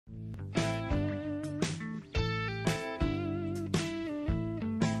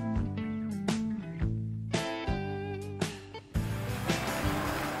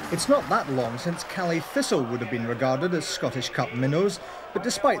It's not that long since Thistle would have been regarded as Scottish Cup minnows, but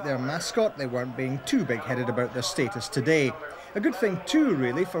despite their mascot, they weren't being too big-headed about their status today. A good thing too,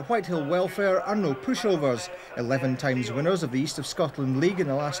 really, for Whitehill welfare are no pushovers. 11 times winners of the East of Scotland League in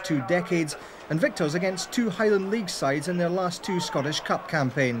the last 2 decades, and victors against 2 Highland League sides in their last 2 Scottish Cup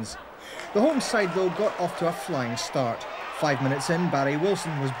campaigns. The home side, though, got off to a flying start. 5 minutes in, Barry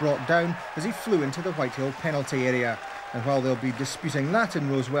Wilson was brought down as he flew into the Whitehill penalty area. And while they'll be disputing that in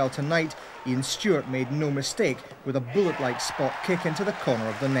Rosewell tonight, Ian Stewart made no mistake with a bullet-like spot kick into the corner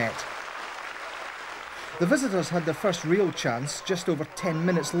of the net. The visitors had their first real chance just over 10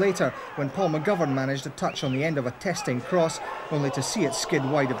 minutes later when Paul McGovern managed a touch on the end of a testing cross, only to see it skid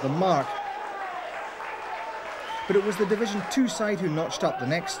wide of the mark. But it was the Division 2 side who notched up the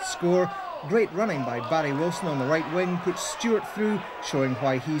next score. Great running by Barry Wilson on the right wing puts Stewart through, showing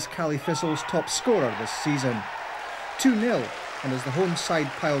why he's Thistle's top scorer this season. 2-0, and as the home side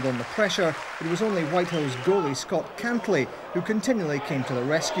piled on the pressure, it was only Whitehill's goalie Scott Cantley who continually came to the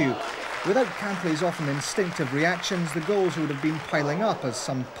rescue. Without Cantley's often instinctive reactions, the goals would have been piling up, as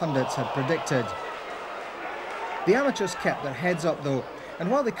some pundits had predicted. The amateurs kept their heads up though,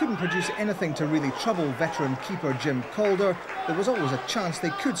 and while they couldn't produce anything to really trouble veteran keeper Jim Calder, there was always a chance they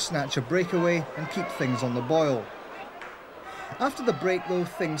could snatch a breakaway and keep things on the boil. After the break though,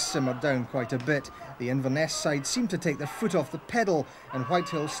 things simmered down quite a bit. The Inverness side seemed to take their foot off the pedal, and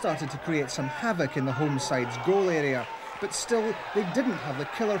Whitehill started to create some havoc in the home side's goal area. But still, they didn't have the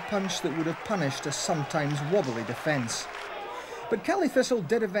killer punch that would have punished a sometimes wobbly defence. But Thistle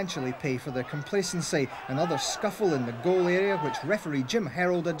did eventually pay for their complacency, another scuffle in the goal area which referee Jim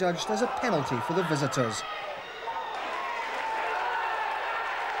Herald adjudged as a penalty for the visitors.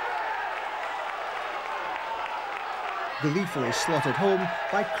 Gleefully slotted home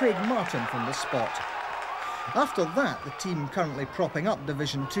by Craig Martin from the spot. After that, the team currently propping up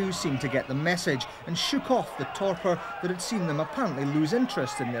Division 2 seemed to get the message and shook off the torpor that had seen them apparently lose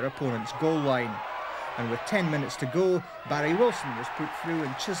interest in their opponent's goal line. And with 10 minutes to go, Barry Wilson was put through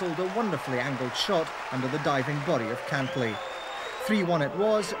and chiselled a wonderfully angled shot under the diving body of Cantley. 3-1 it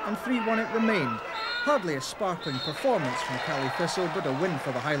was, and 3-1 it remained. Hardly a sparkling performance from Thistle, but a win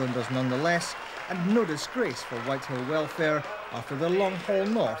for the Highlanders nonetheless, and no disgrace for Whitehill welfare after their long haul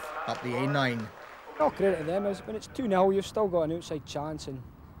north up the A9. All credit to them, when it's 2-0 you've still got an outside chance, and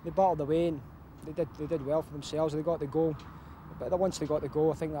they battled away and they did well for themselves. They got the goal, but once they got the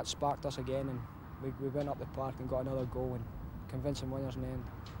goal, I think that sparked us again, and we went up the park and got another goal and convincing winners in the end.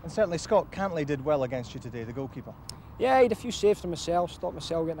 And certainly Scott Cantley did well against you today, the goalkeeper. Yeah, I had a few saves for myself, stopped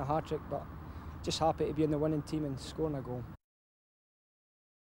myself getting a hat-trick, but just happy to be in the winning team and scoring a goal.